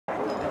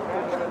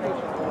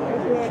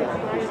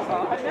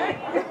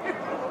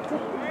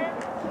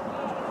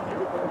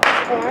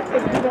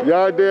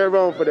Y'all dead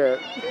wrong for that.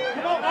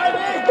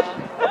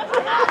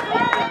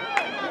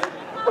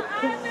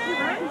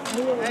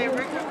 Hey,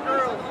 bring some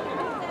girls.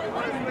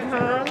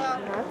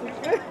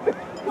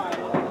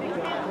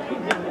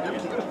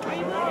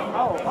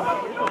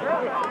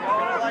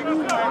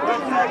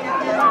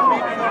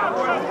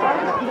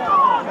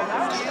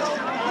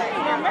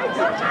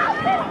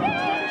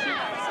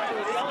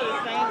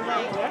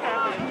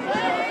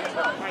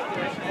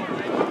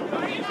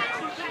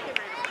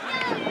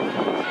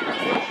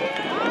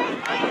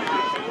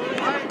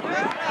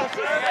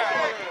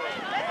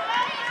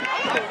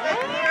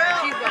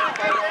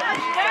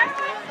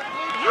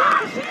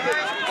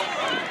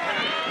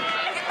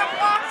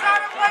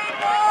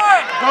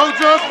 Go,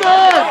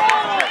 Justin!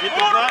 Get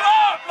the block.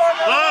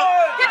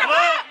 Get the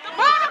block.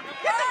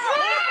 Get the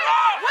block.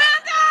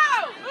 Window.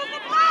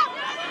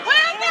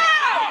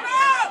 Window.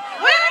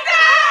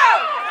 Window.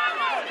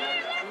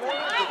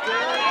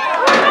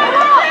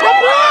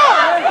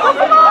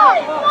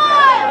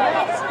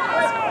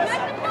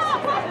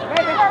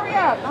 Baby, hurry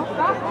up. Don't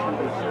stop.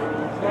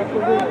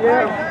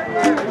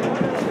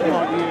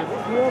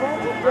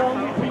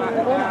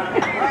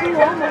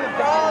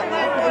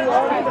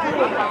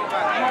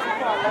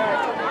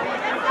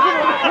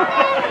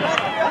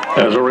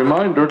 As a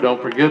reminder,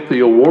 don't forget the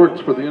awards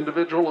for the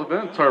individual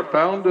events are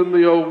found in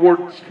the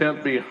awards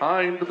tent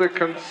behind the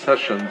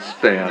concession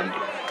stand.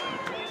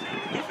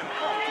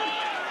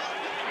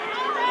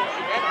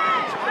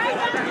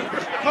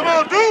 Come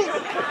on, dude.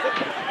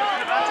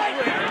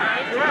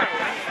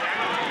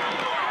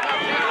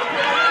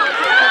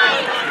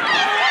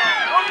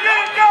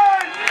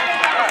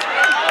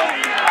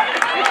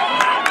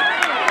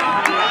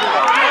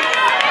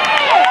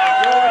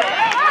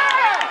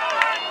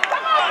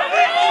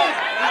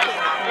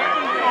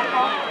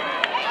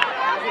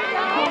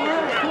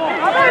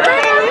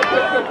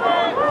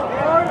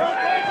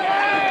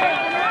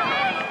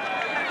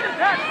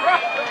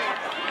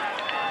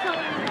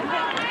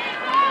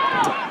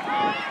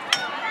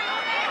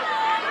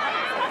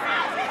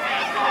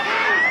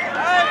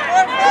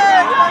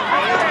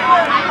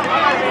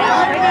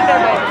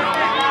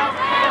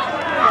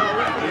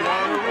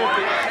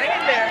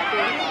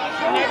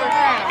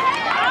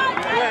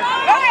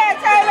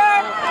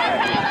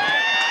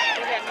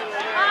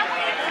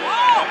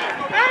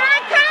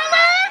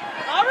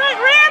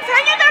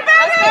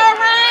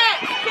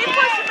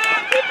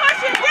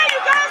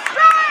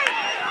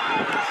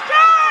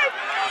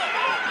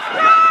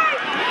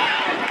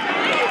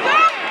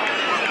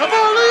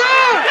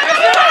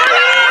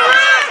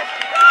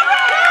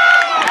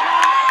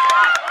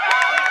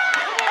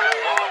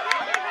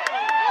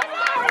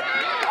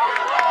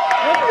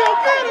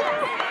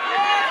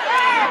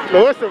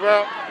 No, it's a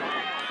wrap.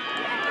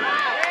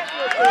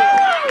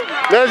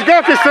 Let's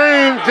go,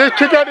 Kasim. Just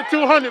kick out the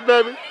 200,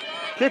 baby.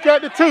 Kick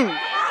out the 2. Go get him,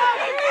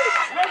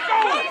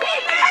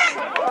 T-Man!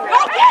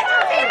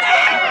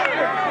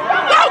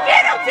 Go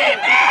get him,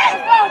 T-Man!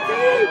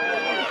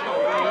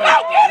 Go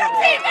get him,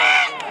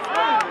 T-Man!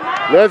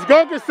 Let's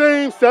go,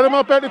 Kasim. Set him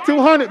up at the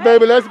 200,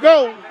 baby. Let's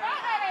go.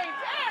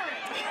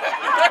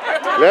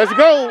 Let's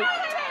go.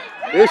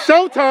 It's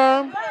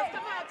showtime.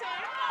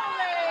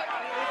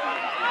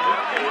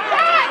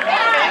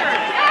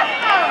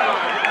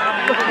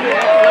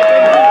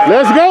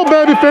 Let's go,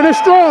 baby. Finish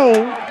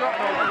strong.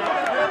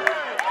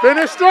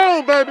 Finish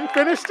strong, baby.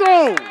 Finish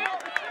strong.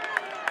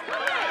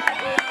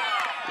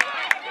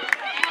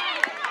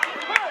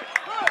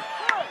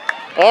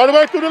 All the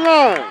way through the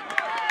line.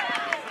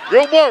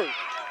 Good work.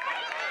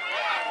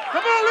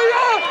 Come on,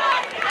 Leon.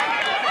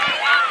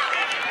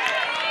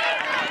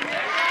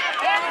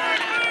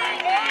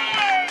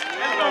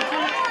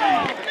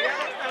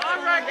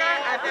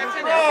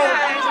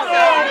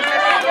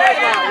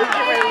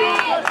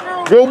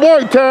 Good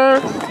work,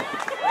 Terrence.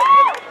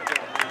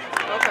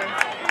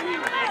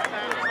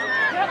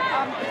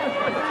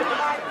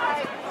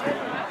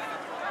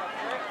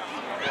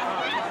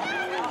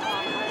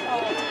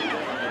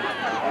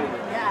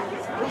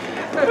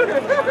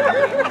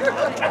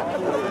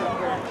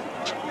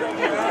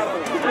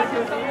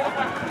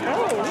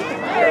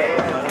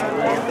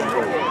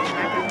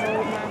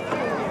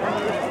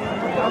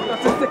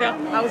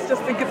 I was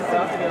just thinking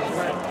something else.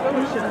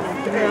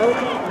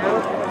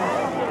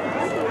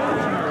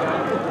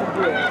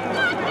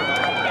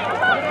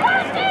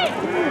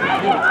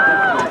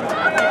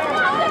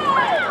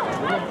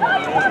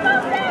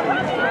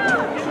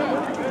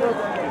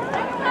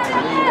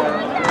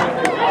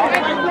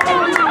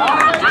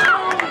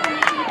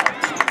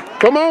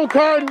 Come on,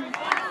 Carden.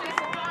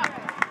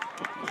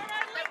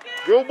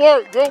 Good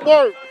work, good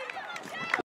work.